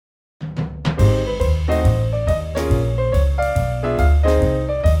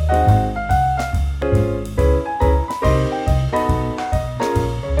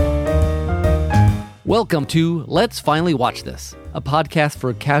Welcome to Let's Finally Watch This, a podcast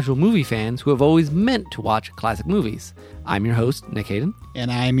for casual movie fans who have always meant to watch classic movies. I'm your host, Nick Hayden.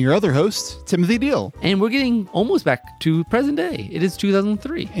 And I'm your other host, Timothy Deal. And we're getting almost back to present day. It is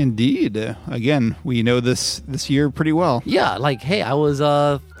 2003. Indeed. Again, we know this year pretty well. Yeah, hey, I was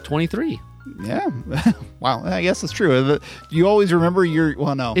 23. Yeah. Wow. I guess that's true. You always remember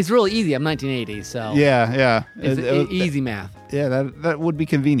no. It's really easy. I'm 1980, so Yeah. It's easy math. Yeah, that would be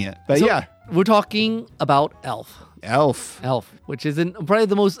convenient. But so, yeah. We're talking about Elf, which is probably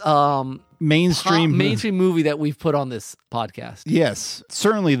the most mainstream movie that we've put on this podcast. Yes,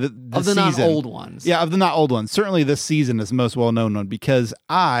 certainly the of the season. Not old ones. Yeah, of the not old ones. Certainly this season is the most well-known one because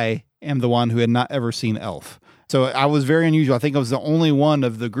I am the one who had not ever seen Elf. So I was very unusual. I think I was the only one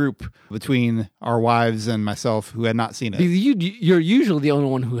of the group between our wives and myself who had not seen it. You're usually the only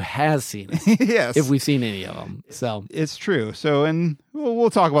one who has seen it. Yes. If we've seen any of them. So it's true. So, and we'll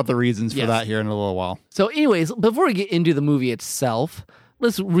talk about the reasons for that here in a little while. So anyways, before we get into the movie itself,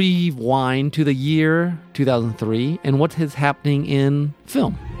 let's rewind to the year 2003 and what is happening in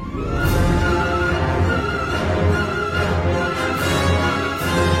film.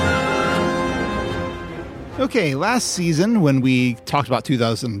 Okay, last season when we talked about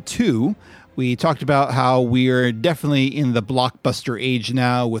 2002, we talked about how we're definitely in the blockbuster age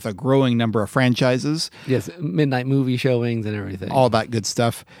now with a growing number of franchises. Yes, midnight movie showings and everything. All that good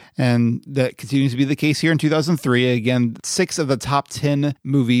stuff. And that continues to be the case here in 2003. Again, 6 of the top 10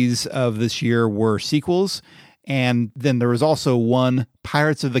 movies of this year were sequels. And then there was also one,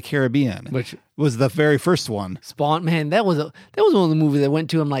 Pirates of the Caribbean, which was the very first one. Spawn, man, that was one of the movies I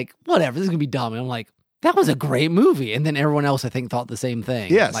went to. I'm like, whatever, this is going to be dumb. And I'm like, that was a great movie. And then everyone else, I think, thought the same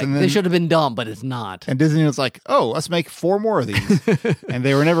thing. Yes. Like, they should have been dumb, but it's not. And Disney was like, oh, let's make 4 more of these. And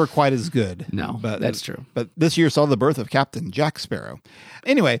they were never quite as good. No, but that's true. But this year saw the birth of Captain Jack Sparrow.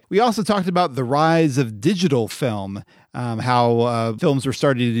 Anyway, we also talked about the rise of digital film, how films were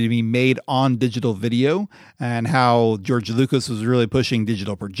starting to be made on digital video, and how George Lucas was really pushing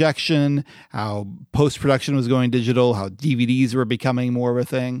digital projection, how post-production was going digital, how DVDs were becoming more of a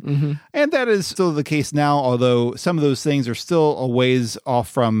thing. Mm-hmm. And that is still the case now, although some of those things are still a ways off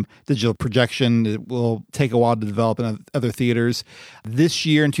from digital projection. It will take a while to develop in other theaters. This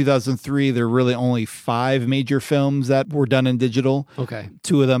year in 2003, there were really only 5 major films that were done in digital. Okay.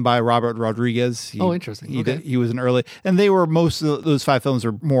 2 of them by Robert Rodriguez. Interesting. He was an early, and they were, most of those 5 films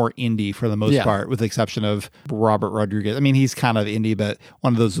are more indie for the most part, with the exception of Robert Rodriguez. I mean, he's kind of indie, but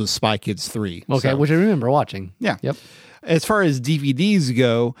one of those was Spy Kids 3. Okay, which I remember watching. Yeah. Yep. As far as DVDs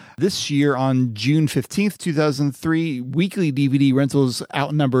go, this year on June 15th, 2003, weekly DVD rentals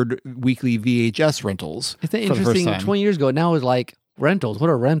outnumbered weekly VHS rentals. It's interesting. 20 years ago, now it's like rentals.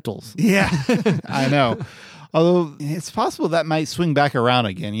 What are rentals? Yeah, I know. Although it's possible that might swing back around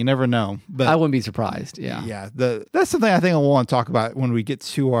again. You never know. But I wouldn't be surprised. Yeah. Yeah. That's something I think I want to talk about when we get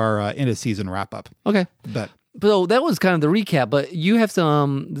to our end of season wrap up. Okay. So that was kind of the recap, but you have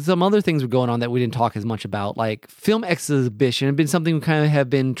some other things going on that we didn't talk as much about, like film exhibition. It's been something we kind of have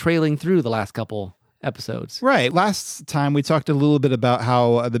been trailing through the last couple episodes. Right. Last time we talked a little bit about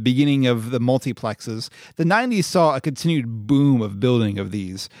how the beginning of the multiplexes, the 90s saw a continued boom of building of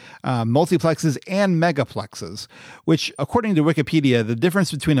these multiplexes and megaplexes, which according to Wikipedia, the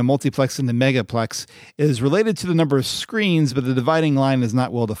difference between a multiplex and a megaplex is related to the number of screens, but the dividing line is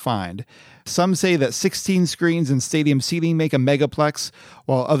not well defined. Some say that 16 screens and stadium seating make a megaplex,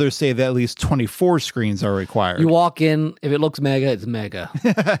 while others say that at least 24 screens are required. You walk in, if it looks mega, it's mega.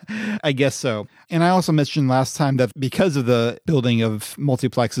 I guess so. And I also mentioned last time that because of the building of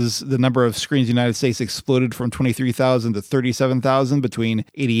multiplexes, the number of screens in the United States exploded from 23,000 to 37,000 between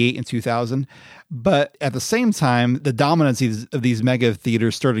 88 and 2000. But at the same time, the dominance of these mega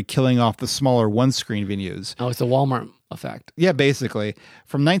theaters started killing off the smaller one-screen venues. Oh, it's the Walmart effect. Yeah, basically.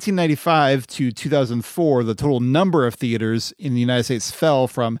 From 1995 to 2004, the total number of theaters in the United States fell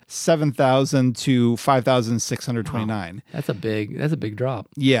from 7,000 to 5,629. Wow. That's a big drop.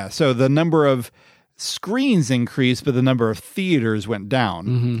 Yeah, so the number of screens increased, but the number of theaters went down.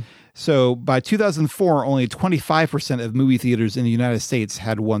 Mm-hmm. So by 2004, only 25% of movie theaters in the United States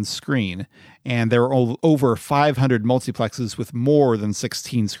had one screen, and there were over 500 multiplexes with more than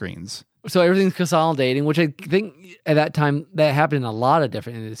 16 screens. So everything's consolidating, which I think at that time that happened in a lot of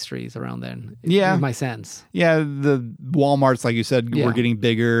different industries around then. Yeah. In my sense. Yeah, the Walmarts, like you said, were getting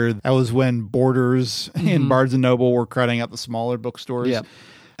bigger. That was when Borders and Barnes & Noble were crowding out the smaller bookstores. Yep.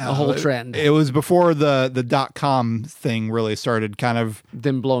 A whole trend. It was before the .com thing really started kind of...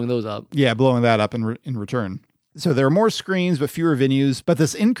 Them blowing those up. Yeah, blowing that up in return. So there are more screens, but fewer venues. But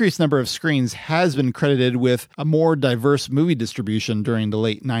this increased number of screens has been credited with a more diverse movie distribution during the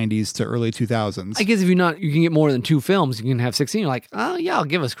late 90s to early 2000s. I guess if you can get more than 2 films, you can have 16. You're like, oh yeah, I'll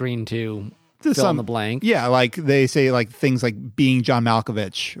give a screen to fill in the blank. Yeah, like they say, like things like Being John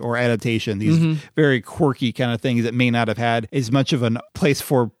Malkovich or Adaptation, these very quirky kind of things that may not have had as much of a place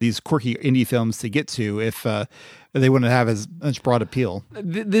for these quirky indie films to get to if they wouldn't have as much broad appeal.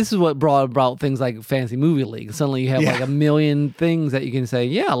 This is what brought about things like Fantasy Movie League. Suddenly you have like a million things that you can say,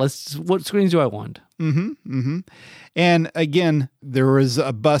 yeah, what screens do I want? And again, there was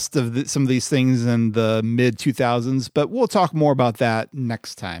a bust of some of these things in the mid 2000s, but we'll talk more about that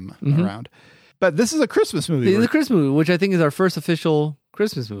next time around. But this is a Christmas movie. It is a Christmas movie, which I think is our first official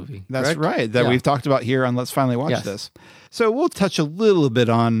Christmas movie. That's correct? right. That we've talked about here on Let's Finally Watch This. So we'll touch a little bit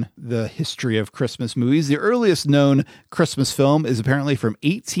on the history of Christmas movies. The earliest known Christmas film is apparently from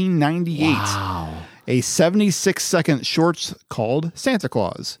 1898. Wow. A 76-second short called Santa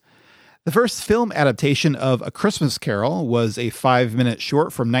Claus. The first film adaptation of A Christmas Carol was a 5-minute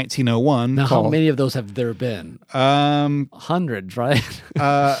short from 1901. Now, how many of those have there been? Hundreds, right?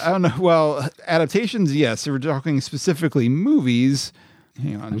 I don't know. Well, adaptations, yes. We're talking specifically movies.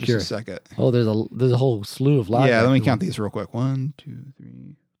 Hang on just a second. Oh, there's a whole slew of live. Yeah, let me count these real quick. 1, 2,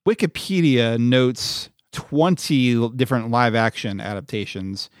 3. Wikipedia notes 20 different live action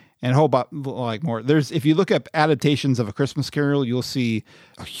adaptations. And a whole lot more. If you look up adaptations of A Christmas Carol, you'll see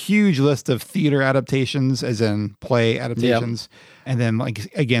a huge list of theater adaptations, as in play adaptations. Yep. And then,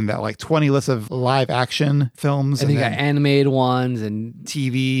 that 20 lists of live action films. And you got animated ones and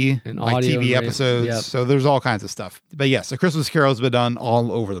TV, and audio, TV episodes. Yep. So there's all kinds of stuff. But yes, A Christmas Carol has been done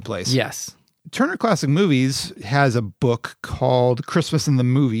all over the place. Yes. Turner Classic Movies has a book called Christmas in the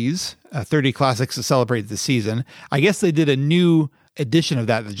Movies, 30 Classics to Celebrate the Season. I guess they did a new edition of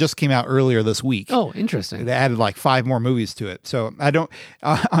that just came out earlier this week. Oh, interesting. They added 5 more movies to it. So I don't,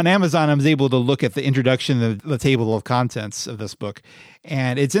 on Amazon, I was able to look at the introduction of the table of contents of this book.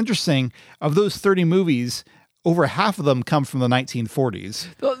 And it's interesting, of those 30 movies, over half of them come from the 1940s.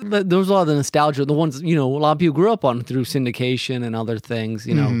 There's a lot of the nostalgia, the ones, a lot of people grew up on through syndication and other things,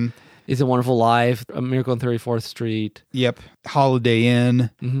 It's a Wonderful Life, A Miracle on 34th Street. Yep. Holiday Inn,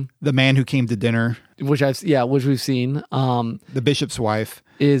 The Man Who Came to Dinner. Which we've seen. The Bishop's Wife.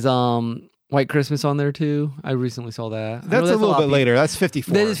 Is White Christmas on there too? I recently saw that. That's a little bit later. That's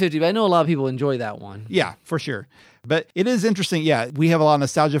 54. That is 50, but I know a lot of people enjoy that one. Yeah, for sure. But it is interesting. Yeah, we have a lot of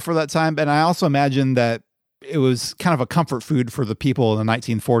nostalgia for that time. And I also imagine that it was kind of a comfort food for the people in the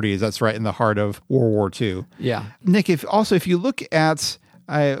 1940s. That's right in the heart of World War II. Yeah. Nick, if you look at...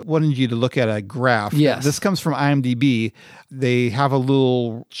 I wanted you to look at a graph. Yes. This comes from IMDb. They have a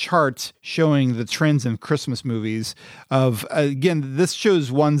little chart showing the trends in Christmas movies of, again, this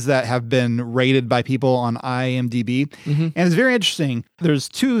shows ones that have been rated by people on IMDb. And it's very interesting. There's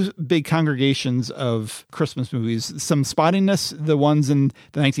 2 big congregations of Christmas movies. Some spottiness, the ones in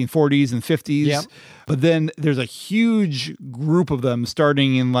the 1940s and 50s. Yep. But then there's a huge group of them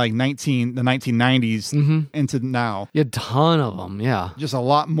starting in the 1990s into now. Yeah, a ton of them, yeah. Just a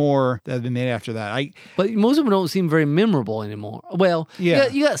lot more that have been made after that. But most of them don't seem very memorable anymore. Well, yeah.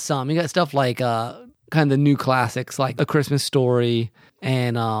 You got some. You got stuff like kind of the new classics, like A Christmas Story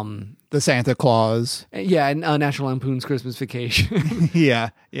and The Santa Claus. Yeah, and National Lampoon's Christmas Vacation. yeah.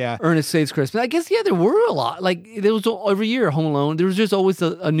 Ernest Saves Christmas. I guess, there were a lot. There was every year, Home Alone. There was just always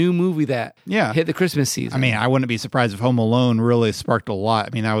a new movie that hit the Christmas season. I mean, I wouldn't be surprised if Home Alone really sparked a lot. I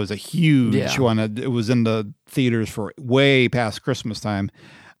mean, that was a huge one. It was in the theaters for way past Christmas time.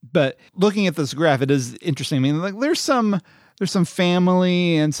 But looking at this graph, it is interesting. I mean, there's some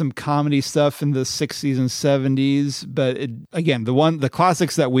family and some comedy stuff in the 60s and 70s, but again, the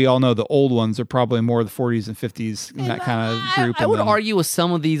classics that we all know, the old ones, are probably more the 40s and 50s in that kind of group. I would argue with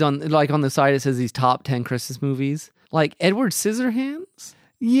some of these on the side it says these top 10 Christmas movies, like Edward Scissorhands.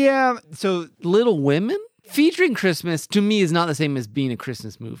 Yeah, so Little Women. Featuring Christmas, to me, is not the same as being a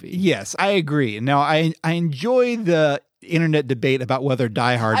Christmas movie. Yes, I agree. Now, I enjoy the internet debate about whether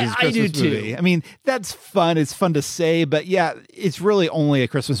Die Hard is a Christmas movie. I mean, that's fun. It's fun to say, but yeah, it's really only a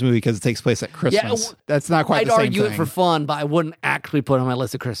Christmas movie because it takes place at Christmas. Yeah, that's not quite the same thing. I'd argue it for fun, but I wouldn't actually put it on my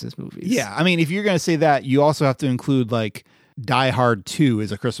list of Christmas movies. Yeah, I mean, if you're going to say that, you also have to include Die Hard 2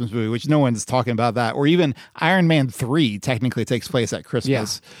 is a Christmas movie, which no one's talking about that. Or even Iron Man 3 technically takes place at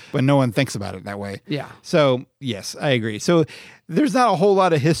Christmas, but no one thinks about it that way. Yeah. So, yes, I agree. So there's not a whole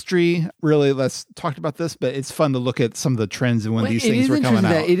lot of history, really, let's talk about this, but it's fun to look at some of the trends and when these things were coming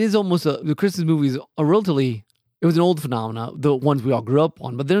out. It is almost the Christmas movies are relatively It was an old phenomena, the ones we all grew up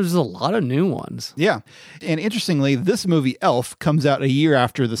on, but there's a lot of new ones. Yeah. And interestingly, this movie, Elf, comes out a year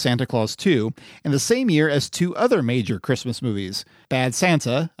after The Santa Claus 2, and the same year as two other major Christmas movies, Bad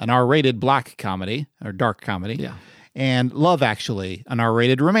Santa, an R-rated black comedy, or dark comedy, Yeah. and Love Actually, an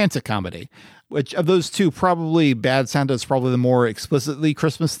R-rated romantic comedy. Which of those two, probably Bad Santa is probably the more explicitly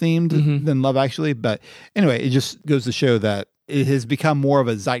Christmas themed than Love Actually. But anyway, it just goes to show that it has become more of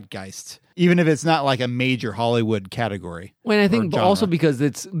a zeitgeist, even if it's not like a major Hollywood category. Well, and I think or but genre. also because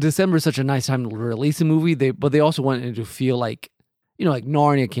it's December is such a nice time to release a movie, but they also wanted it to feel like, like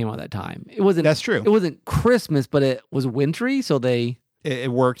Narnia came out at that time. It wasn't. That's true. It wasn't Christmas, but it was wintry, so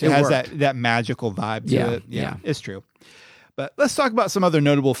It worked. It has that magical vibe to it. Yeah, it's true. But let's talk about some other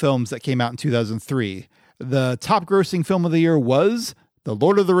notable films that came out in 2003. The top grossing film of the year was The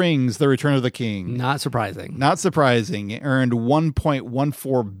Lord of the Rings, The Return of the King. not surprising. Not surprising. It earned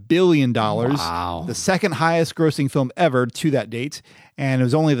 $1.14 billion. Wow. The second highest grossing film ever to that date. And it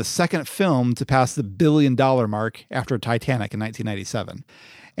was only the second film to pass the $1 billion mark after Titanic in 1997.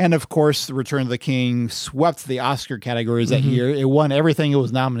 And of course, The Return of the King swept the Oscar categories that year. It won everything it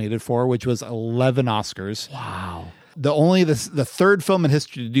was nominated for, which was 11 Oscars. Wow. The third film in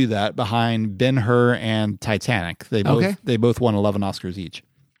history to do that, behind Ben-Hur and Titanic. They both won 11 Oscars each.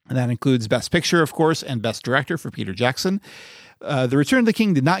 And that includes Best Picture, of course, and Best Director for Peter Jackson. The Return of the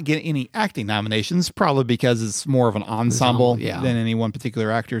King did not get any acting nominations, probably because it's more of an ensemble than any one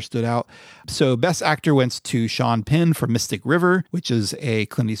particular actor stood out. So Best Actor went to Sean Penn for Mystic River, which is a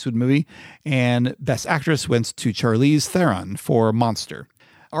Clint Eastwood movie, and Best Actress went to Charlize Theron for Monster.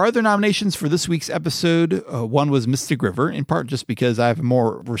 Our other nominations for this week's episode, one was Mystic River, in part just because I have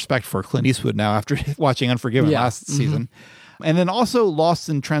more respect for Clint Eastwood now after watching Unforgiven last season. And then also Lost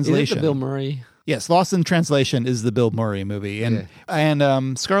in Translation. Is it the Bill Murray? Yes, Lost in Translation is the Bill Murray movie.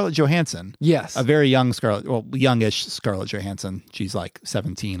 And Scarlett Johansson. Yes. A very young youngish Scarlett Johansson. She's like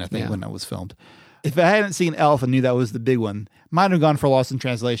 17, I think, when that was filmed. If I hadn't seen Elf and knew that was the big one, might have gone for Lost in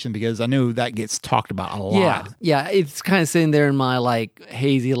Translation because I knew that gets talked about a lot. Yeah. It's kind of sitting there in my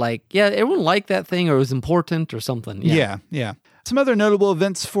hazy, everyone liked that thing or it was important or something. Yeah. Some other notable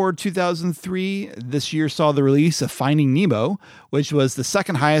events for 2003 this year saw the release of Finding Nemo, which was the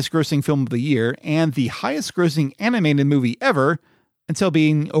second highest grossing film of the year and the highest grossing animated movie ever until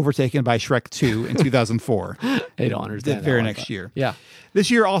being overtaken by Shrek 2 in 2004. I don't understand. The very next year. Yeah. This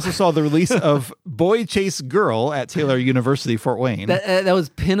year also saw the release of Boy Chase Girl at Taylor University, Fort Wayne. That was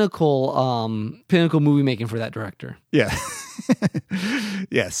pinnacle movie making for that director. Yeah.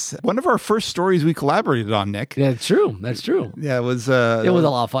 Yes. One of our first stories we collaborated on, Nick. Yeah, that's true. Yeah, it was... it was a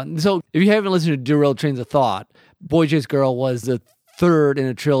lot of fun. So if you haven't listened to Derailed Trains of Thought, Boy Chase Girl was the third in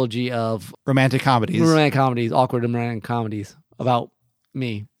a trilogy of romantic comedies, awkward romantic comedies about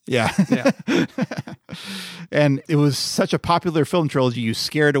me. Yeah. And it was such a popular film trilogy, you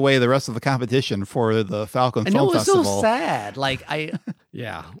scared away the rest of the competition for the Falcon Film Festival. It was so sad.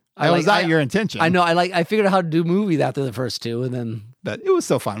 That was not your intention. I know. I figured out how to do movies after the first two, and then... But it was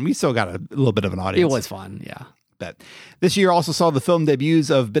so fun. We still got a little bit of an audience. It was fun, yeah. But this year also saw the film debuts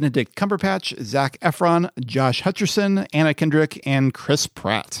of Benedict Cumberbatch, Zac Efron, Josh Hutcherson, Anna Kendrick, and Chris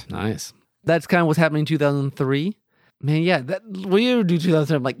Pratt. Nice. That's kind of what's happening in 2003. Man, yeah. When you do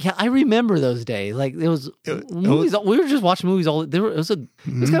 2003, I'm like, yeah, I remember those days. Movies. We were just watching movies all. It was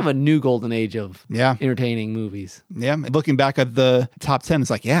kind of a new golden age of entertaining movies. Yeah. Looking back at the top 10, it's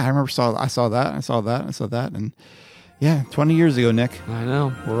like, yeah, I remember I saw that, and yeah, 20 years ago, Nick. I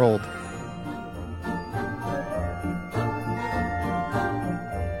know, we're old.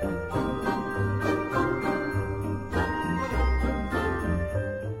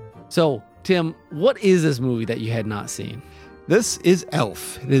 So, Tim, what is this movie that you had not seen? This is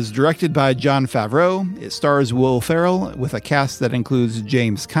Elf. It is directed by Jon Favreau. It stars Will Ferrell with a cast that includes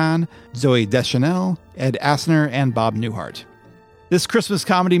James Caan, Zooey Deschanel, Ed Asner, and Bob Newhart. This Christmas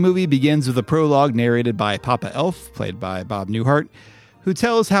comedy movie begins with a prologue narrated by Papa Elf, played by Bob Newhart, who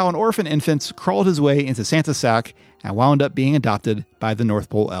tells how an orphan infant crawled his way into Santa's sack and wound up being adopted by the North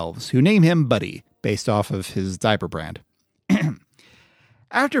Pole Elves, who name him Buddy, based off of his diaper brand.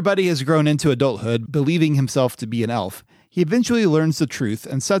 After Buddy has grown into adulthood, believing himself to be an elf, he eventually learns the truth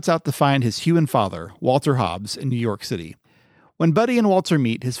and sets out to find his human father, Walter Hobbs, in New York City. When Buddy and Walter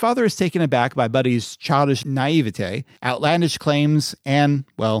meet, his father is taken aback by Buddy's childish naivete, outlandish claims, and,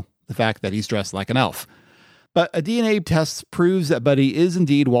 well, the fact that he's dressed like an elf. But a DNA test proves that Buddy is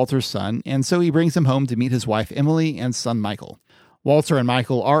indeed Walter's son, and so he brings him home to meet his wife Emily and son Michael. Walter and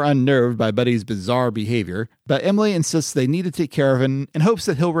Michael are unnerved by Buddy's bizarre behavior, but Emily insists they need to take care of him in hopes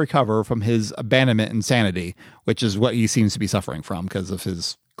that he'll recover from his abandonment insanity, which is what he seems to be suffering from because of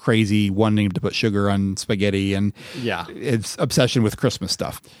his crazy wanting to put sugar on spaghetti and Yeah. its obsession with Christmas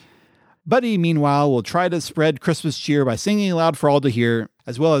stuff. Buddy, meanwhile, will try to spread Christmas cheer by singing aloud for all to hear,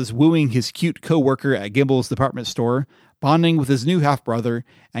 as well as wooing his cute co-worker at Gimbel's department store, bonding with his new half-brother,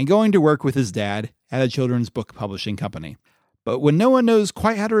 and going to work with his dad at a children's book publishing company. But when no one knows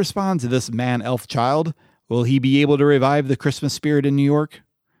quite how to respond to this man-elf child, will he be able to revive the Christmas spirit in New York?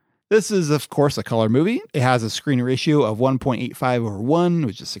 This is, of course, a color movie. It has a screen ratio of 1.85/1,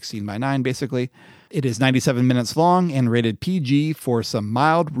 which is 16:9, basically. It is 97 minutes long and rated PG for some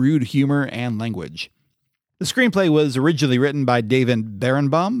mild, rude humor and language. The screenplay was originally written by David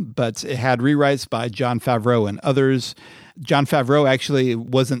Berenbaum, but it had rewrites by Jon Favreau and others. Jon Favreau actually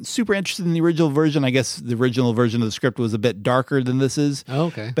wasn't super interested in the original version. I guess the original version of the script was a bit darker than this is. Oh,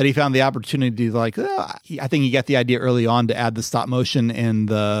 okay. But he found the opportunity to I think he got the idea early on to add the stop motion and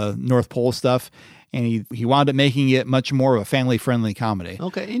the North Pole stuff. And he wound up making it much more of a family-friendly comedy.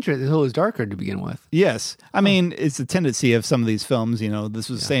 Okay, interesting. So it was darker to begin with. Yes. I mean, it's a tendency of some of these films, this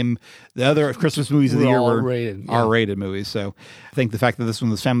was the same, the other Christmas movies of the year were R-rated, R-rated movies. So I think the fact that this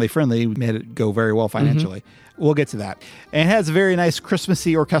one was family-friendly made it go very well financially. We'll get to that. And it has a very nice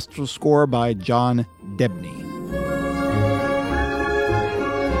Christmassy orchestral score by John Debney.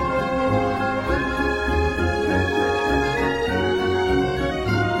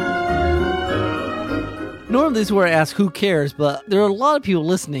 Normally this is where I ask who cares, but there are a lot of people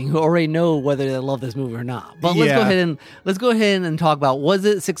listening who already know whether they love this movie or not. But let's go ahead and talk about, was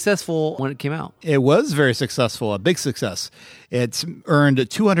it successful when it came out? It was very successful, a big success. It's earned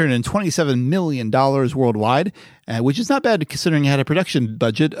 $227 million worldwide, which is not bad considering it had a production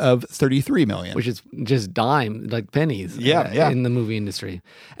budget of $33 million. Which is just dime, like pennies Yeah. in the movie industry.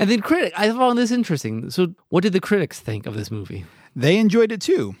 And then I found this interesting. So what did the critics think of this movie? They enjoyed it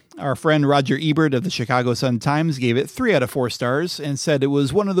too. Our friend Roger Ebert of the Chicago Sun-Times gave it 3 out of 4 stars and said it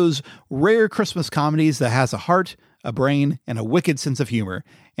was one of those rare Christmas comedies that has a heart, a brain, and a wicked sense of humor,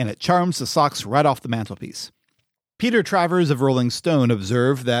 and it charms the socks right off the mantelpiece. Peter Travers of Rolling Stone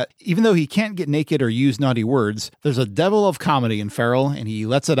observed that even though he can't get naked or use naughty words, there's a devil of comedy in Farrell, and he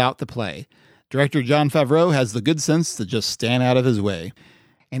lets it out to play. Director Jon Favreau has the good sense to just stand out of his way.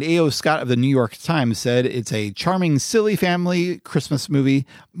 And A.O. Scott of the New York Times said it's a charming, silly family Christmas movie,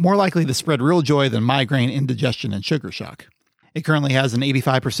 more likely to spread real joy than migraine, indigestion, and sugar shock. It currently has an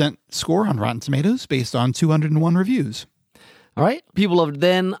 85% score on Rotten Tomatoes based on 201 reviews. All right. People loved it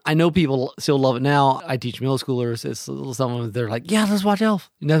then. I know people still love it now. I teach middle schoolers. Some of them, they're like, yeah, let's watch Elf.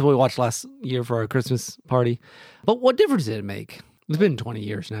 And that's what we watched last year for our Christmas party. But what difference did it make? It's been 20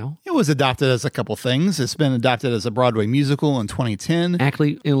 years now. It was adopted as a couple things. It's been adopted as a Broadway musical in 2010.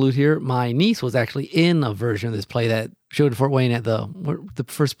 Actually, interlude here, my niece was actually in a version of this play that showed in Fort Wayne at the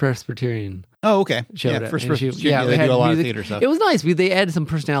First Presbyterian. Oh, okay. Showed yeah, it. First And Presbyterian. They do a lot of theater stuff. It was nice. They added some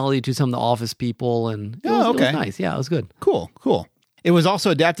personality to some of the office people, and it was nice. Yeah, it was good. Cool. It was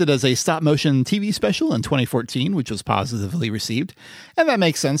also adapted as a stop-motion TV special in 2014, which was positively received. And that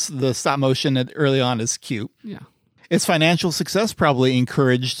makes sense. The stop-motion early on is cute. Yeah. Its financial success probably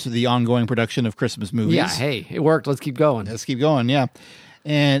encouraged the ongoing production of Christmas movies. Yeah, hey, it worked. Let's keep going. Yeah.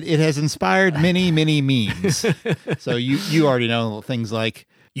 And it has inspired many, many memes. So you already know things like,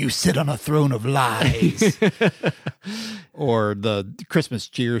 you sit on a throne of lies. Or the Christmas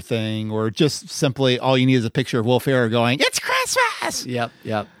cheer thing, or just simply all you need is a picture of Will Ferrell going, it's Christmas!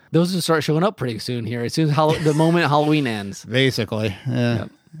 Yep. Those will start showing up pretty soon here, as soon as the moment Halloween ends. Basically. A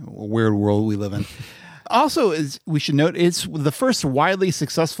weird world we live in. Also, we should note, it's the first widely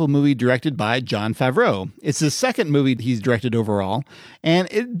successful movie directed by Jon Favreau. It's his second movie he's directed overall, and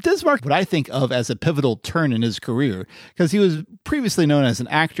it does mark what I think of as a pivotal turn in his career, because he was previously known as an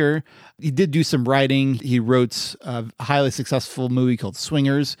actor. He did do some writing. He wrote a highly successful movie called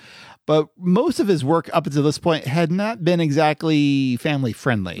Swingers, but most of his work up until this point had not been exactly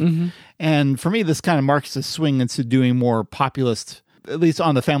family-friendly. Mm-hmm. And for me, this kind of marks a swing into doing more populist, at least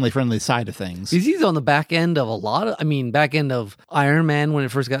on the family-friendly side of things. He's on the back end of back end of Iron Man when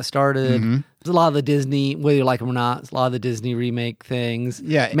it first got started. Mm-hmm. There's a lot of the Disney, whether you like them or not, it's a lot of the Disney remake things.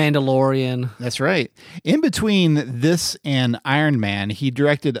 Yeah. Mandalorian. That's right. In between this and Iron Man, he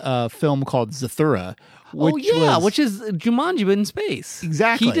directed a film called Zathura. Which is Jumanji but in space.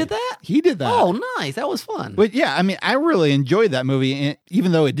 Exactly. He did that? He did that. Oh, nice. That was fun. But yeah, I mean, I really enjoyed that movie. And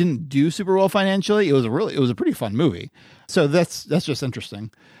even though it didn't do super well financially, it was a pretty fun movie. So that's just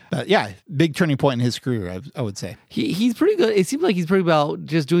interesting. But yeah, big turning point in his career, I would say. He's pretty good. It seems like he's pretty about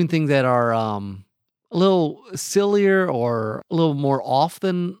just doing things that are a little sillier or a little more off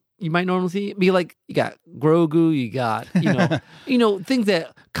than you might normally see. Be like, you got Grogu, you got, things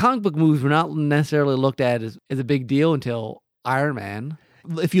that comic book movies were not necessarily looked at as a big deal until Iron Man.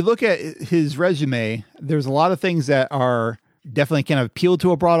 If you look at his resume, there's a lot of things that are definitely can appeal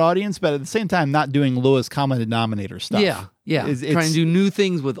to a broad audience, but at the same time, not doing lowest common denominator stuff. Yeah. It's trying to do new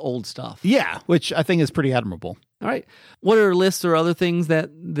things with old stuff. Yeah, which I think is pretty admirable. All right. What are lists or other things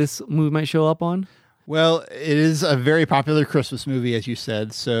that this movie might show up on? Well, it is a very popular Christmas movie, as you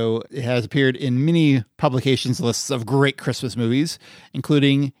said, so it has appeared in many publications' lists of great Christmas movies,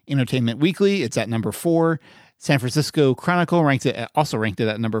 including Entertainment Weekly. It's at number 4. San Francisco Chronicle also ranked it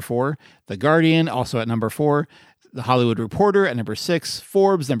at number 4. The Guardian, also at number 4. The Hollywood Reporter at number 6,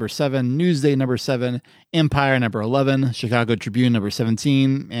 Forbes number 7, Newsday number 7, Empire number 11, Chicago Tribune number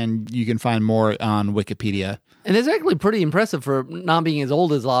 17, and you can find more on Wikipedia. And it's actually pretty impressive for not being as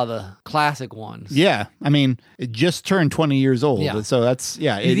old as a lot of the classic ones. Yeah, I mean, it just turned 20 years old, so that's,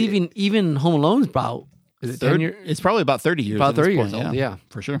 even Home Alone's about, is it 10 years? It's probably about 30 years About 30 point, years old, yeah.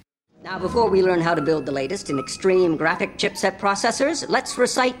 For sure. Now, before we learn how to build the latest in extreme graphic chipset processors, let's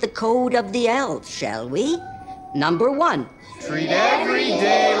recite the code of the elves, shall we? Number 1. Treat every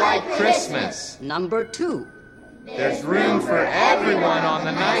day like Christmas. Number 2. There's room for everyone on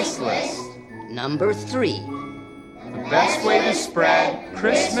the nice list. Number 3. The best way to spread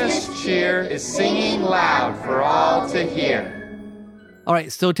Christmas cheer is singing loud for all to hear. All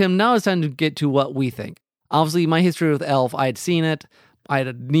right, so Tim, now it's time to get to what we think. Obviously, my history with Elf, I had seen it. I had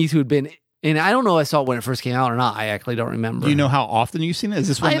a niece who had been in. I don't know if I saw it when it first came out or not. I actually don't remember. Do you know how often you've seen it? Is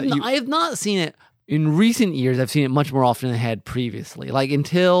this one I have not seen it. In recent years, I've seen it much more often than I had previously. Like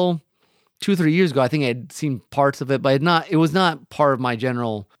until 2 or 3 years ago, I think I had seen parts of it, but it was not part of my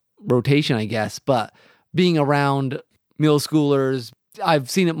general rotation, I guess. But being around middle schoolers, I've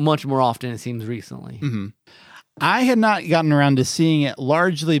seen it much more often, it seems, recently. Mm-hmm. I had not gotten around to seeing it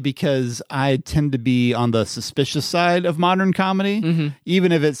largely because I tend to be on the suspicious side of modern comedy. Mm-hmm.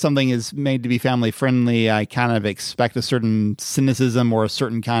 Even if it's something is made to be family friendly, I kind of expect a certain cynicism or a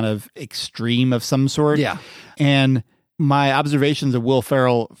certain kind of extreme of some sort. Yeah. And my observations of Will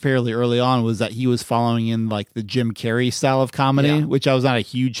Ferrell fairly early on was that he was following in like the Jim Carrey style of comedy, which I was not a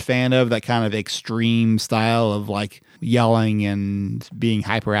huge fan of, that kind of extreme style of like yelling and being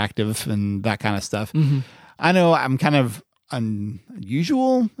hyperactive and that kind of stuff. Mm-hmm. I know I'm kind of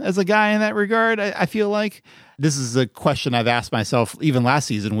unusual as a guy in that regard. I feel like this is a question I've asked myself even last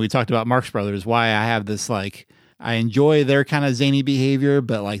season when we talked about Marx Brothers, why I have this like, I enjoy their kind of zany behavior,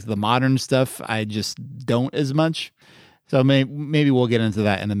 but like the modern stuff, I just don't as much. So maybe we'll get into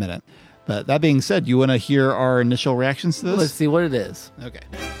that in a minute. But that being said, you want to hear our initial reactions to this? Let's see what it is. Okay.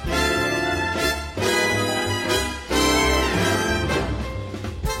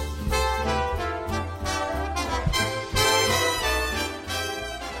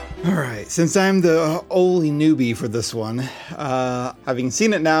 All right, since I'm the only newbie for this one, having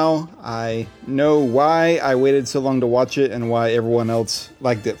seen it now, I know why I waited so long to watch it and why everyone else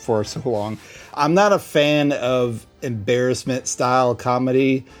liked it for so long. I'm not a fan of embarrassment-style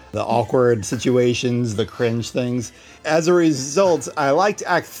comedy, the awkward situations, the cringe things. As a result, I liked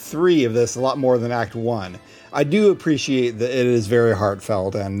Act 3 of this a lot more than Act 1. I do appreciate that it is very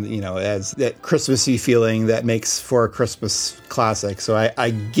heartfelt and, you know, as that Christmassy feeling that makes for a Christmas classic. So I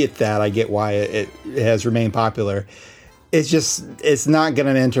get that. I get why it has remained popular. It's just, it's not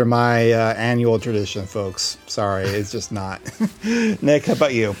going to enter my annual tradition, folks. Sorry, it's just not. Nick, how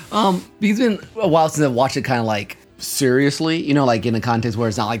about you? It's been a while since I've watched it kind of like seriously, you know, like in a context where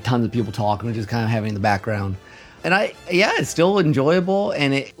it's not like tons of people talking, we're just kind of having in the background. And it's still enjoyable,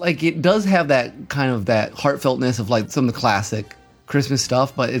 and it does have that kind of that heartfeltness of like some of the classic Christmas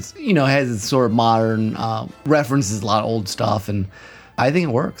stuff, but it's, you know, it has its sort of modern references, a lot of old stuff, and I think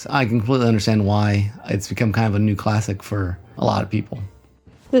it works. I can completely understand why it's become kind of a new classic for a lot of people.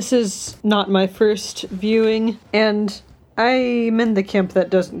 This is not my first viewing, and I'm in the camp that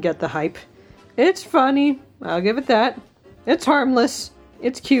doesn't get the hype. It's funny, I'll give it that. It's harmless,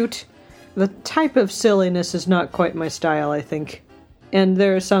 it's cute. The type of silliness is not quite my style, I think. And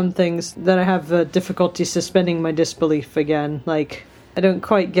there are some things that I have difficulty suspending my disbelief again. Like, I don't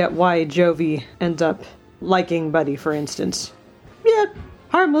quite get why Jovi ends up liking Buddy, for instance. Yeah,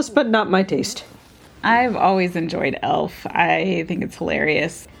 harmless, but not my taste. I've always enjoyed Elf. I think it's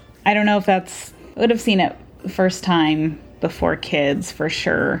hilarious. I don't know if I would have seen it the first time before kids, for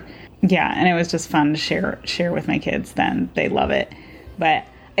sure. Yeah, and it was just fun to share with my kids then. They love it. But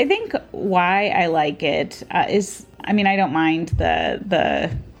I think why I like it is, I mean, I don't mind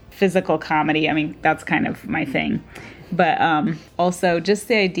the physical comedy. I mean, that's kind of my thing. But also just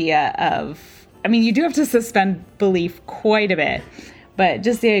the idea of, I mean, you do have to suspend belief quite a bit. But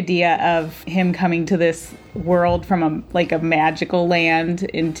just the idea of him coming to this world from a magical land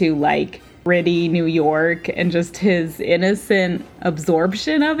into like gritty New York and just his innocent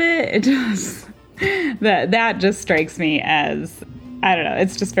absorption of it. It just that just strikes me as, I don't know,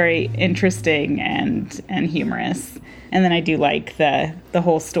 it's just very interesting and humorous. And then I do like the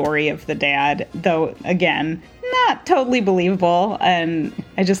whole story of the dad, though, again, not totally believable. And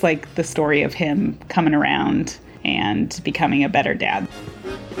I just like the story of him coming around and becoming a better dad.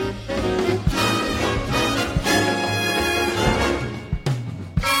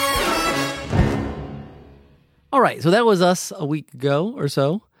 All right, so that was us a week ago or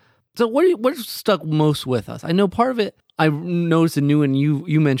so. So what stuck most with us? I know part of it, I noticed a new, and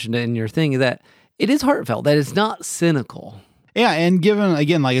you mentioned it in your thing, that it is heartfelt, that it's not cynical. Yeah, and given,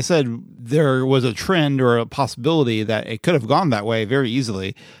 again, like I said, there was a trend or a possibility that it could have gone that way very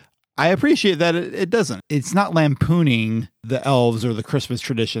easily. I appreciate that it doesn't. It's not lampooning the elves or the Christmas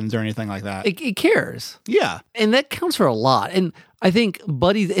traditions or anything like that. It cares. Yeah. And that counts for a lot. And I think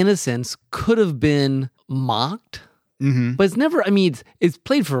Buddy's innocence could have been mocked, but it's never, it's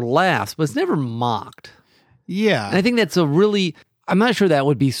played for laughs, but it's never mocked. Yeah. And I think that's I'm not sure that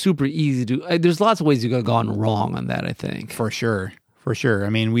would be super easy to, there's lots of ways you could have gone wrong on that, I think. For sure.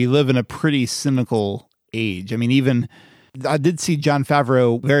 We live in a pretty cynical age. Even I did see Jon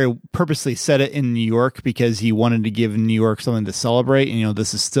Favreau very purposely set it in New York because he wanted to give New York something to celebrate. And,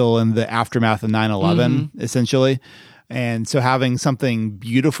 this is still in the aftermath of 9/11, essentially. And so having something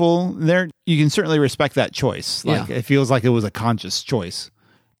beautiful there, you can certainly respect that choice. It feels like it was a conscious choice.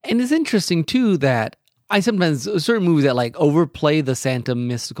 And it's interesting, too, that I sometimes, certain movies that overplay the Santa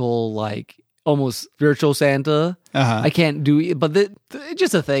mystical, almost spiritual Santa. I can't do it, but it's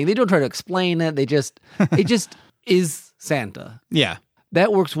just a thing. They don't try to explain it. It just is Santa. Yeah.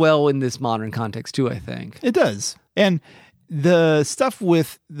 That works well in this modern context, too, I think. It does. And the stuff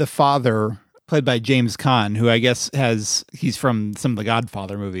with the father, played by James Caan, who I guess he's from some of the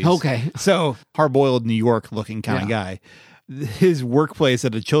Godfather movies. Okay. So hard-boiled New York looking kind of guy. His workplace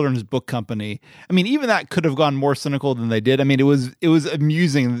at a children's book company. Even that could have gone more cynical than they did. It was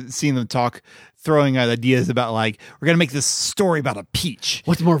amusing seeing them talk, throwing out ideas about we're going to make this story about a peach.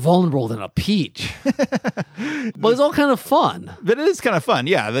 What's more vulnerable than a peach? But it's all kind of fun. But it is kind of fun.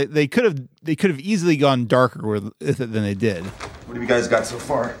 Yeah, they could have easily gone darker with it than they did. What have you guys got so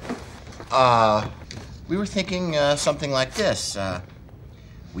far? We were thinking something like this.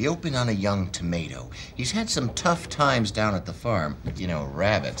 We open on a young tomato. He's had some tough times down at the farm.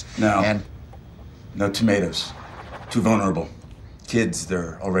 Rabbits. No tomatoes. Too vulnerable. Kids,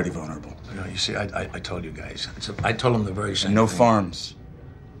 they're already vulnerable. You see, I told you guys. I told them the very same and no thing. farms.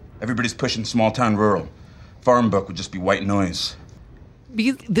 Everybody's pushing small-town rural. Farm book would just be white noise.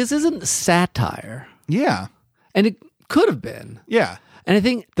 Because this isn't satire. Yeah. And it could have been. Yeah. And I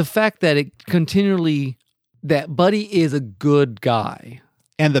think the fact that that Buddy is a good guy.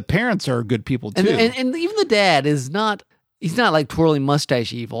 And the parents are good people, too. And even the dad he's not twirling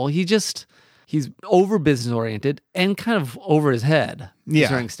mustache evil. He's over business oriented and kind of over his head to a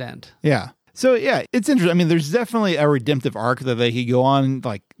certain extent. Yeah. So, yeah, it's interesting. There's definitely a redemptive arc that they could go on.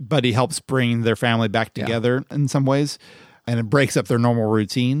 Buddy helps bring their family back together in some ways, and it breaks up their normal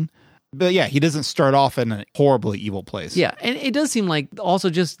routine. But yeah, he doesn't start off in a horribly evil place. Yeah, and it does seem like also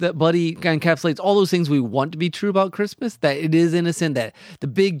just that Buddy encapsulates all those things we want to be true about Christmas, that it is innocent, that the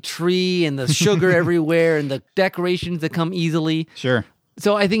big tree and the sugar everywhere and the decorations that come easily. Sure.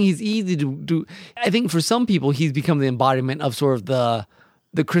 So I think he's easy to do. I think for some people, he's become the embodiment of sort of the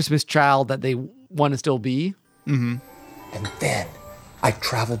Christmas child that they want to still be. Mm-hmm. And then I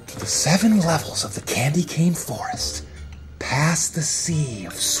traveled through the 7 levels of the candy cane forest, past the sea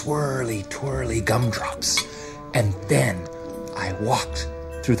of swirly, twirly gumdrops, and then I walked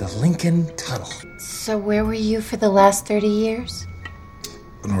through the Lincoln Tunnel. So where were you for the last 30 years?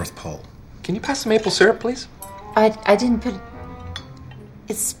 The North Pole. Can you pass the maple syrup, please? I didn't put...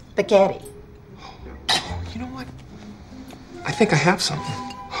 It's spaghetti. Oh, you know what? I think I have something.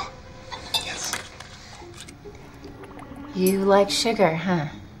 Yes. You like sugar, huh?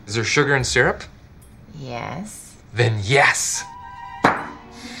 Is there sugar in syrup? Yes. Then yes!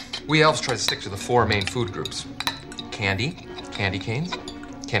 We elves try to stick to the 4 main food groups. Candy, candy canes,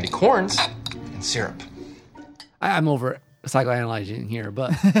 candy corns, and syrup. I'm over psychoanalyzing here,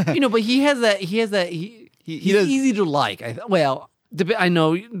 but but he's easy to like. I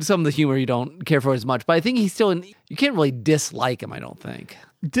know some of the humor you don't care for as much, but I think he's still you can't really dislike him, I don't think.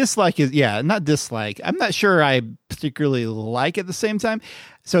 Dislike is, not dislike. I'm not sure I particularly like at the same time.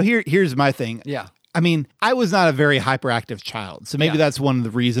 So here's my thing. Yeah. I was not a very hyperactive child, so maybe that's one of the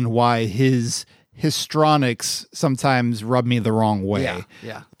reasons why his histrionics sometimes rub me the wrong way.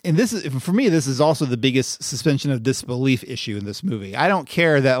 Yeah. And this is, for me, this is also the biggest suspension of disbelief issue in this movie. I don't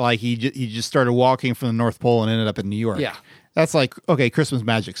care that like he just started walking from the North Pole and ended up in New York. Yeah. That's like, okay, Christmas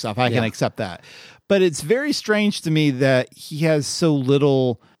magic stuff. I can accept that. But it's very strange to me that he has so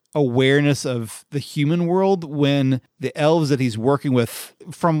little awareness of the human world when the elves that he's working with,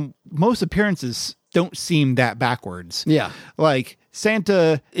 from most appearances, don't seem that backwards. Yeah. Like,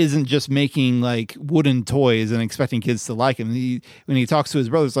 Santa isn't just making like wooden toys and expecting kids to like him. When he talks to his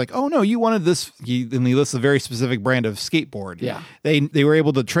brothers, like, "Oh no, you wanted this," and he lists a very specific brand of skateboard. Yeah, they were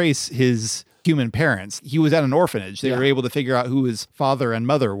able to trace his human parents. He was at an orphanage. They were able to figure out who his father and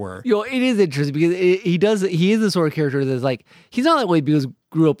mother were. You know, it is interesting because he is the sort of character that's like, he's not that way because he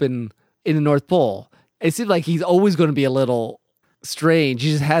grew up in the North Pole. It seems like he's always going to be a little strange. He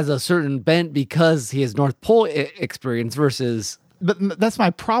just has a certain bent because he has North Pole experience versus. But that's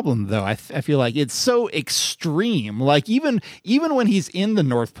my problem, though. I feel like it's so extreme. Like even when he's in the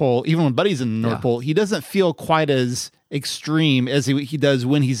North Pole, even when Buddy's in the North Pole, he doesn't feel quite as extreme as he does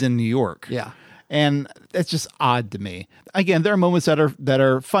when he's in New York. Yeah. And that's just odd to me. Again, there are moments that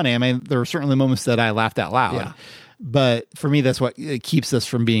are funny. I mean, there are certainly moments that I laughed out loud. Yeah. But for me, that's what keeps this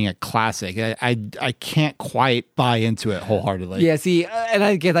from being a classic. I can't quite buy into it wholeheartedly. Yeah, see, and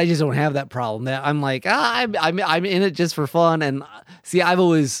I guess I just don't have that problem. That I'm like, I'm in it just for fun. And see, I've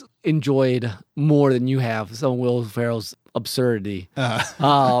always enjoyed more than you have some of Will Ferrell's absurdity.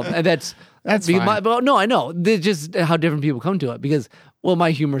 And that's fine. But no, I know. It's just how different people come to it because, well,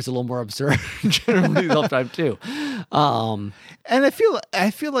 my humor is a little more absurd generally the whole time too. And I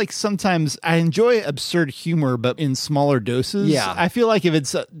feel like sometimes I enjoy absurd humor, but in smaller doses. Yeah. I feel like if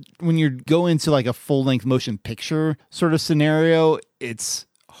it's when you go into like a full length motion picture sort of scenario, it's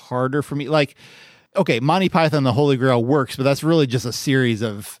harder for me. Like, okay, Monty Python and the Holy Grail works, but that's really just a series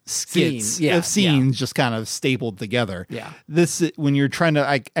of skits, of scenes just kind of stapled together. Yeah. This, when you're trying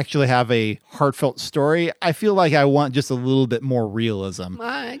to actually have a heartfelt story, I feel like I want just a little bit more realism.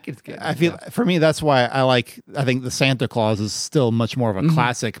 I think it's good. I feel, for me, that's why I think the Santa Claus is still much more of a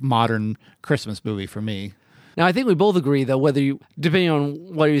classic modern Christmas movie for me. Now, I think we both agree that depending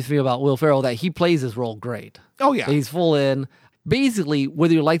on what you feel about Will Ferrell, that he plays this role great. Oh, yeah. That he's full in. Basically,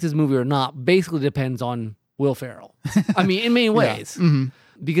 whether you like this movie or not, basically depends on Will Ferrell. I mean, in many ways,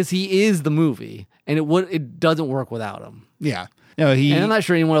 because he is the movie, and it doesn't work without him. Yeah, no, and I'm not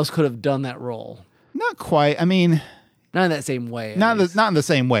sure anyone else could have done that role. Not quite. I mean, not in that same way. Not in the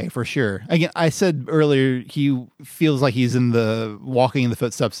same way, for sure. Again, I said earlier he feels like he's walking in the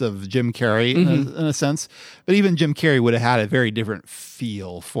footsteps of Jim Carrey in a sense, but even Jim Carrey would have had a very different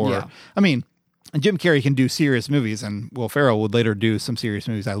feel for. Yeah. I mean. And Jim Carrey can do serious movies, and Will Ferrell would later do some serious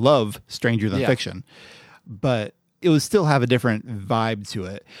movies. I love Stranger Than Fiction, but it would still have a different vibe to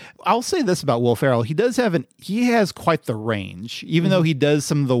it. I'll say this about Will Ferrell. He has quite the range. Even though he does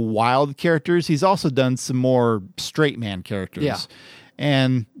some of the wild characters, he's also done some more straight man characters. Yeah.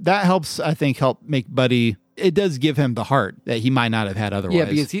 And that helps, I think, make Buddy. It does give him the heart that he might not have had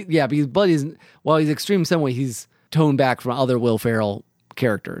otherwise. Because Buddy's, while he's extreme in some way, he's toned back from other Will Ferrell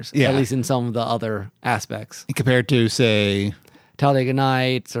characters, at least in some of the other aspects. Compared to, say, Talladega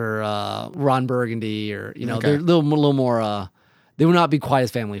Nights or Ron Burgundy, or they're a little more. They would not be quite as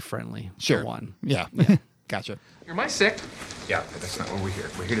family friendly. Sure. For one. Yeah. Gotcha. Am I sick? Yeah, but that's not what we're here.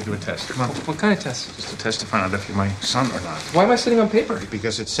 We're here to do a test. Come on. What kind of test? Just a test to find out if you're my son or not. Why am I sitting on paper?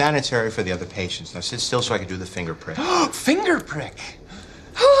 Because it's sanitary for the other patients. Now sit still so I can do the finger prick. Finger prick.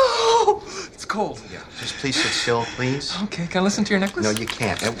 Oh, it's cold. Yeah, just please sit still, please. Okay, can I listen to your necklace? No, you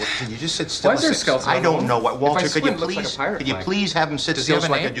can't. Can you just sit still? Why is there a skeleton? I don't know what. Walter, could you looks like a please? pirate Could you flag. please have him sit Does he still have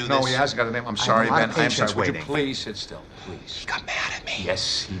so a I can name? do No, this? he hasn't got a name. I'm sorry, I have a lot Ben. of I'm sorry. patients Would you waiting. please sit still? Please. He got mad at me.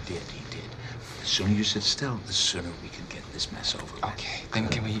 Yes, he did. The sooner you sit still, the sooner we can get this mess over with. Okay. Then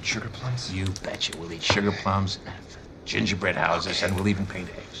can we eat sugar plums? You betcha. We'll eat sugar plums and gingerbread houses, and we'll even paint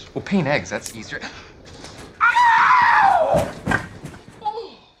eggs. Well, paint eggs. That's easier.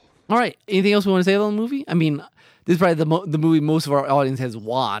 All right. Anything else we want to say about the movie? I mean, this is probably the movie most of our audience has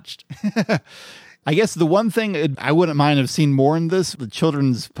watched. I guess the one thing I wouldn't mind have seen more in this, the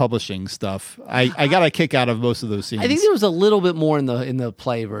children's publishing stuff. I got a kick out of most of those scenes. I think there was a little bit more in the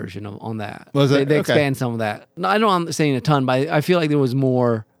play version on that. Was it? They Okay. expand some of that. No, I know I'm saying a ton, but I feel like there was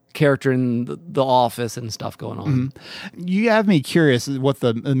more character in the office and stuff going on. You have me curious what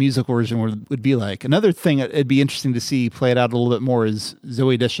the musical version would be like. Another thing it'd be interesting to see played out a little bit more is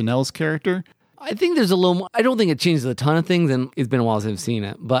Zooey Deschanel's character. I think there's a little more. I don't think it changes a ton of things, and it's been a while since I've seen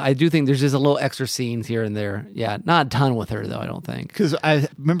it. But I do think there's just a little extra scenes here and there. Yeah, not a ton with her, though, I don't think. Because I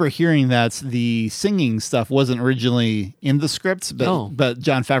remember hearing that the singing stuff wasn't originally in the script, but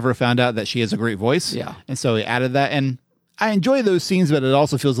Jon Favreau found out that she has a great voice. Yeah. And so he added that. And I enjoy those scenes, but it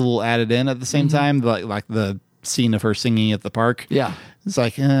also feels a little added in at the same time, like the scene of her singing at the park. Yeah. It's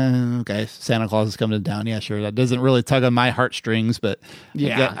like, okay, Santa Claus is coming to town. Yeah, sure. That doesn't really tug on my heartstrings, but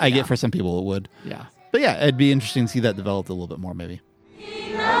I get for some people it would. Yeah. But yeah, it'd be interesting to see that developed a little bit more, maybe.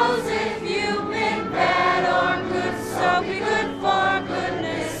 He knows if you've been bad or good, so be good for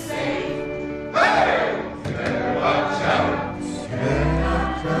goodness sake. Hey! Watch out!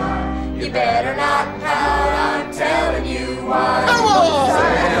 You better not pout, I'm telling you why. Come on!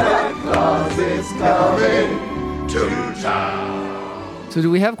 Santa Claus is coming to town. So do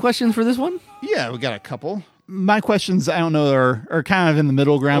we have questions for this one? Yeah, we got a couple. My questions, I don't know, are kind of in the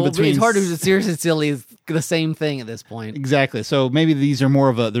middle ground between... It's hard to do serious and silly is the same thing at this point. Exactly. So maybe these are more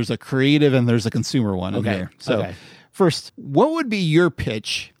of there's a creative and there's a consumer one in here. So first, what would be your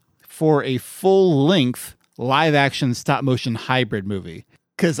pitch for a full-length live-action stop-motion hybrid movie?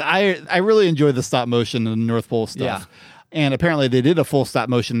 Because I really enjoy the stop-motion and North Pole stuff. Yeah. And apparently they did a full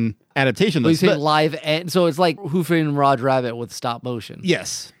stop-motion adaptation. You say live, so it's like Who Framed Roger Rabbit with stop motion.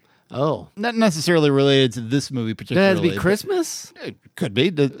 Yes. Oh. Not necessarily related to this movie particularly. Does it have to be Christmas? It could be.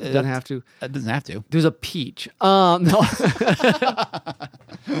 It doesn't have to. It doesn't have to. There's a peach. No. I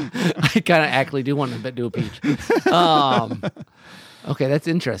kind of actually do want to do a peach. Okay, that's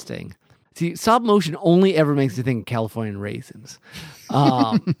interesting. See, stop motion only ever makes you think of Californian raisins.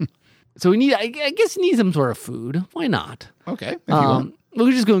 So we need, I guess, need some sort of food. Why not? Okay.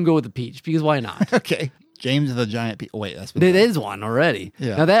 We're just going to go with the peach because why not? Okay. James the Giant Peach. Oh, wait, that's there is one already.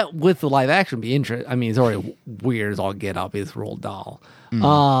 Yeah. Now that with the live action would be interesting. I mean, it's already weird as all get up. It's Roald Dahl.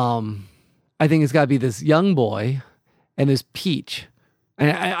 I think it's got to be this young boy and this peach.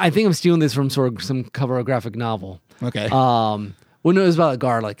 And I think I'm stealing this from sort of some cover of a graphic novel. Okay. Well, no, it was about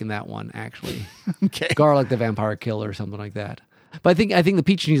garlic in that one, actually. Okay. Garlic the Vampire Killer or something like that. But I think the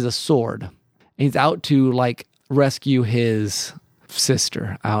peach needs a sword. And he's out to like rescue his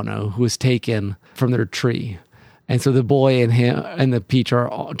sister, I don't know, who was taken from their tree. And so the boy and him and the peach are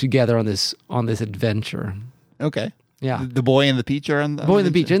all together on this adventure. Okay. Yeah. The boy and the peach are on the boy and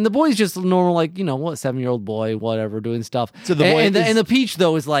the peach. And the boy's just a normal, like, 7-year-old boy, whatever, doing stuff. So the boy and the peach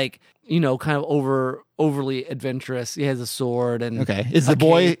though is like, kind of overly adventurous. He has a sword and okay. Is the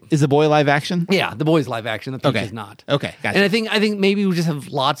boy live action? Yeah, the boy's live action. The peach is not. Okay, gotcha. And I think maybe we just have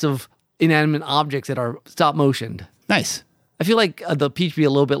lots of inanimate objects that are stop motioned. Nice. I feel like the peach be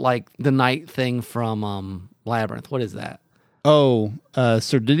a little bit like the night thing from Labyrinth. What is that? Oh,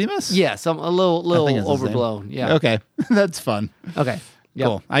 Sir Didymus? Yeah, a little overblown. Yeah. Okay, that's fun. Okay. Yep.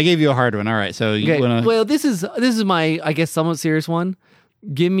 Cool. I gave you a hard one. All right. So you want to? Well, this is my, I guess, somewhat serious one.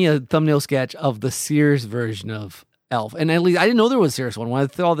 Give me a thumbnail sketch of the serious version of Elf. And at least I didn't know there was a serious one. When I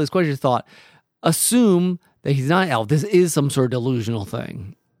thought this question, I thought, assume that he's not Elf. This is some sort of delusional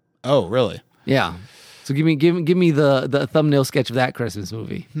thing. Oh, really? Yeah. So give me the thumbnail sketch of that Christmas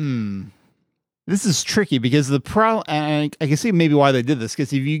movie. This is tricky because the problem, and I can see maybe why they did this,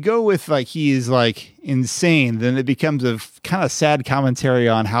 because if you go with like he is like insane, then it becomes a kind of sad commentary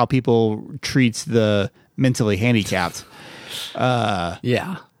on how people treat the mentally handicapped.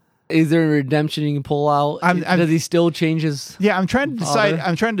 Yeah. Is there a redemption you can pull out? Does he still change his? Yeah, I'm trying to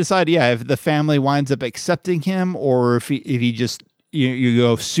decide. Yeah, if the family winds up accepting him, or if he just you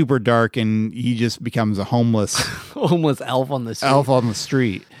go super dark and he just becomes a homeless elf on the street. Elf on the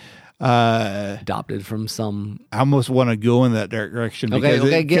street. Adopted from some. I almost want to go in that direction.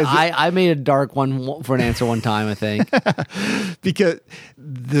 I made a dark one for an answer one time, I think. Because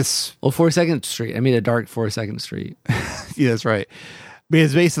this... 42nd Street. I made a dark 42nd Street. Yeah, that's right.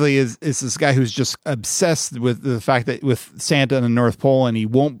 Because basically it's this guy who's just obsessed with the fact that with Santa and the North Pole, and he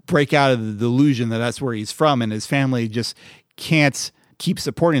won't break out of the delusion that that's where he's from, and his family just can't keep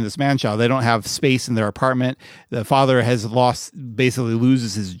supporting this man-child. They don't have space in their apartment. The father basically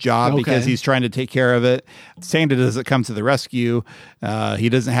loses his job because he's trying to take care of it. Santa doesn't come to the rescue. He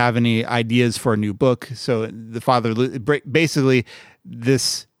doesn't have any ideas for a new book. So the father, basically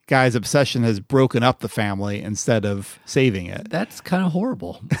this guy's obsession has broken up the family instead of saving it. That's kind of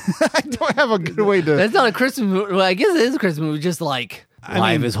horrible. I don't have a good way to... That's not a Christmas movie. Well, I guess it is a Christmas movie, just like...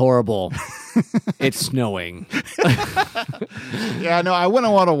 Life is horrible. It's snowing. Yeah, no, I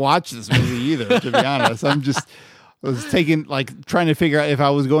wouldn't want to watch this movie either, to be honest. was taking trying to figure out if I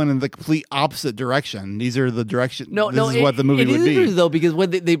was going in the complete opposite direction. These are the direction. This is what the movie would be. It is though, because when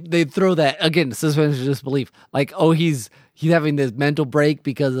they throw that again, suspension of disbelief. Like, oh, he's having this mental break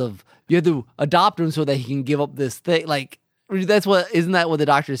because of you have to adopt him so that he can give up this thing. Like, isn't that what the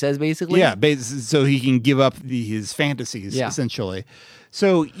doctor says basically? Yeah, so he can give up his fantasies essentially.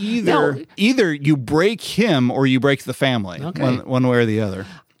 So either you break him or you break the family, one way or the other.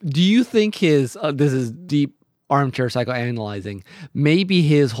 Do you think his this is deep armchair psychoanalyzing? Maybe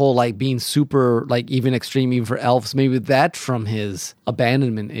his whole being super even extreme even for elves. Maybe that's from his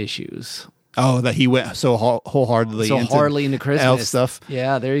abandonment issues. Oh, that he went so wholeheartedly into Christmas elf stuff.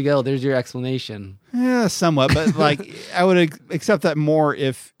 Yeah, there you go. There's your explanation. Yeah, somewhat, but I would accept that more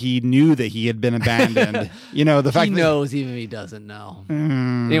if he knew that he had been abandoned. The fact he knows even if he doesn't know.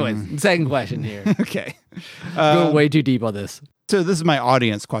 Anyways, second question here. Okay, going way too deep on this. So this is my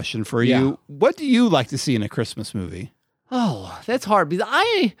audience question for you. Yeah. What do you like to see in a Christmas movie? Oh, that's hard because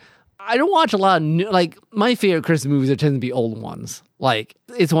I don't watch a lot of new, my favorite Christmas movies tend to be old ones, like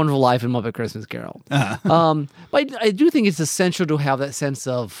It's a Wonderful Life and Muppet Christmas Carol. But I do think it's essential to have that sense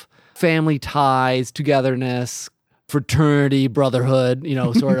of family ties, togetherness, fraternity, brotherhood,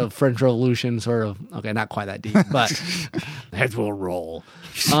 sort of French Revolution, sort of, okay, not quite that deep, but heads will roll.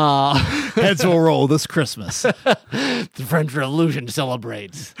 Heads will roll this Christmas. The French Revolution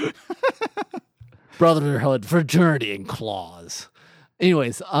celebrates brotherhood, fraternity, and claws.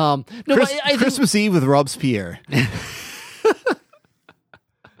 Anyways, no, but I Christmas Eve with Robespierre.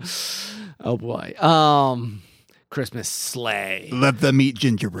 Oh boy. Christmas sleigh. Let them eat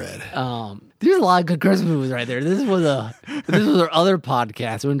gingerbread. There's a lot of good Christmas movies right there. This was our other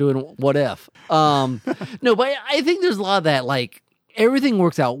podcast. We're doing What If. No, but I think there's a lot of that. Everything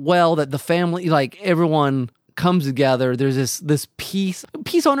works out well. That the family, everyone comes together. There's this peace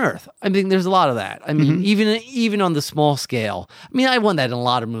on earth. I mean, there's a lot of that. I mean, even on the small scale. I mean, I want that in a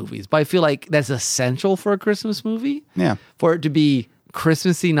lot of movies, but I feel like that's essential for a Christmas movie. Yeah, for it to be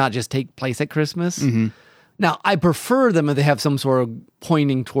Christmassy, not just take place at Christmas. Mm-hmm. Now, I prefer them if they have some sort of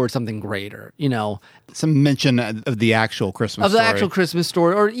pointing towards something greater, Some mention of the actual Christmas story. actual Christmas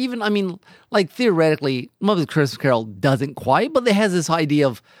story. Or even, theoretically, Muppet Christmas Carol doesn't quite, but it has this idea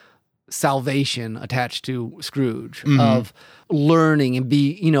of salvation attached to Scrooge, of learning and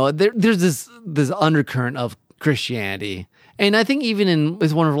there's this undercurrent of Christianity. And I think even in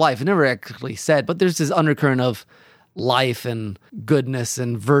It's a Wonderful Life, it never actually said, but there's this undercurrent of life and goodness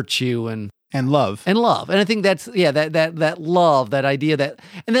and virtue and love. And I think that's, that love, that idea that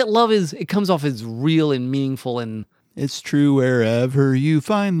love it comes off as real and meaningful and it's true wherever you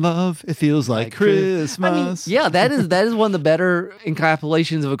find love. It feels like Christmas. I mean, that is one of the better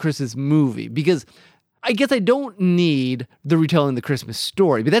encapsulations of a Christmas movie because I guess I don't need the retelling the Christmas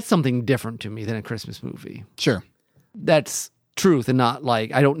story, but that's something different to me than a Christmas movie. Sure. That's truth and not I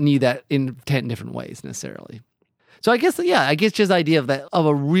don't need that in 10 different ways necessarily. So I guess just the idea of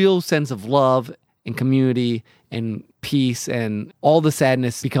a real sense of love and community and peace and all the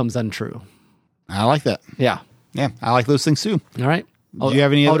sadness becomes untrue. I like that. Yeah. Yeah, I like those things too. All right. Do you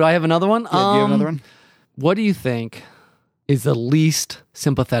have any? Do I have another one? Yeah, do you have another one? What do you think is the least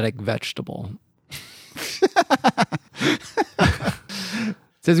sympathetic vegetable?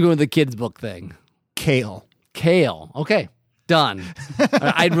 Says we're going with the kids' book thing. Kale. Okay. Done.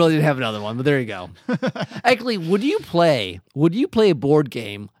 I really didn't have another one, but there you go. Actually, would you play a board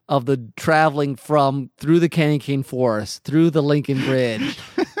game of the traveling through the Candy Cane Forest, through the Lincoln Bridge,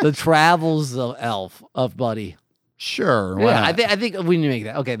 the travels of Buddy? Sure. Yeah, I think we need to make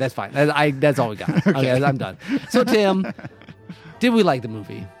that. Okay, that's fine. That's all we got. Okay, I'm done. So, Tim, did we like the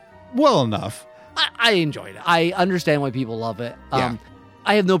movie? Well enough. I enjoyed it. I understand why people love it. Yeah.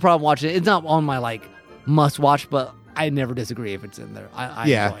 I have no problem watching it. It's not on my must watch, but I never disagree if it's in there. I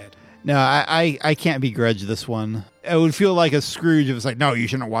enjoy it. No, I can't begrudge this one. It would feel like a Scrooge if it's no, you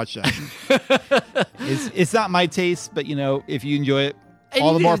shouldn't watch that. It's not my taste, but if you enjoy it,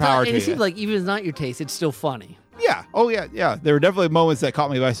 all the more power to you. It seems like even if it's not your taste, it's still funny. Yeah. Oh, yeah. There were definitely moments that caught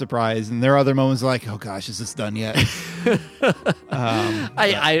me by surprise, and there are other moments oh gosh, is this done yet?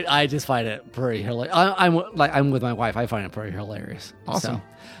 I just find it pretty hilarious. I'm with my wife. I find it pretty hilarious. Awesome. So,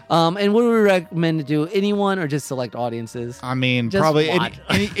 and what do we recommend to do? Anyone or just select audiences? I mean, just probably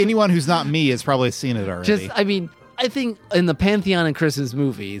anyone who's not me has probably seen it already. I think in the pantheon of Christmas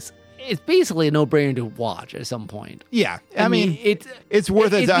movies, it's basically a no-brainer to watch at some point. Yeah. I mean it's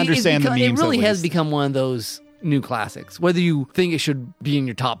worth it to understand the memes. It really has become one of those new classics. Whether you think it should be in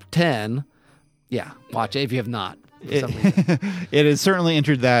your top 10, watch it if you have not. It has certainly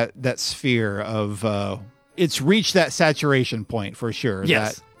entered that sphere of it's reached that saturation point for sure.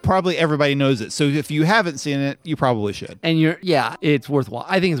 Yes. probably everybody knows it. So if you haven't seen it, you probably should. And it's worth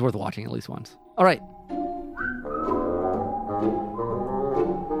I think it's worth watching at least once. All right.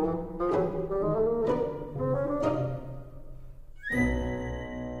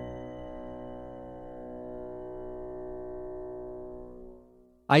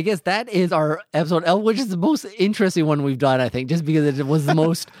 I guess that is our episode Elf, which is the most interesting one we've done, I think, just because it was the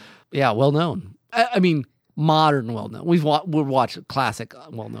most, well-known. I mean, modern well-known. We've watched classic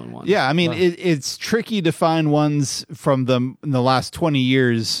well-known ones. Yeah, I mean, it's tricky to find ones from in the last 20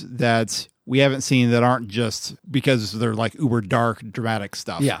 years that we haven't seen that aren't just because they're like uber dark, dramatic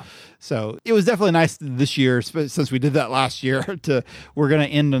stuff. Yeah. So it was definitely nice this year, since we did that last year, we're going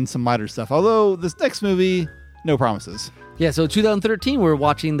to end on some lighter stuff. Although this next movie, no promises. Yeah, so 2013, we're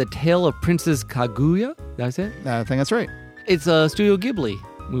watching The Tale of Princess Kaguya. Did I say it? I think that's right. It's a Studio Ghibli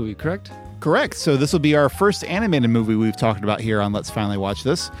movie, correct? Correct. So this will be our first animated movie we've talked about here on Let's Finally Watch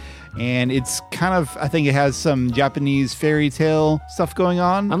This. And it's kind of, I think it has some Japanese fairy tale stuff going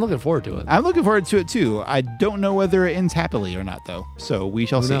on. I'm looking forward to it. I'm looking forward to it too. I don't know whether it ends happily or not, though. So we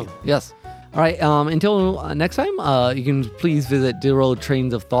shall see. Yes. All right. Until next time, you can please visit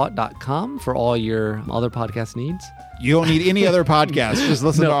DearOldTrainsOfThought.com for all your other podcast needs. You don't need any other podcast. Just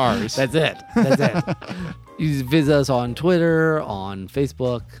listen to ours. That's it. You visit us on Twitter, on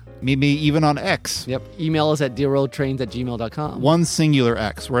Facebook. Maybe even on X. Yep. Email us at dearoldtrains@gmail.com. One singular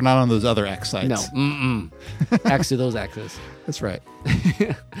X. We're not on those other X sites. No. X to those X's. That's right.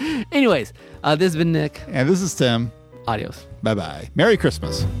 Anyways, this has been Nick. And this is Tim. Adios. Bye-bye. Merry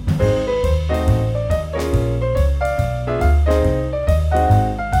Christmas.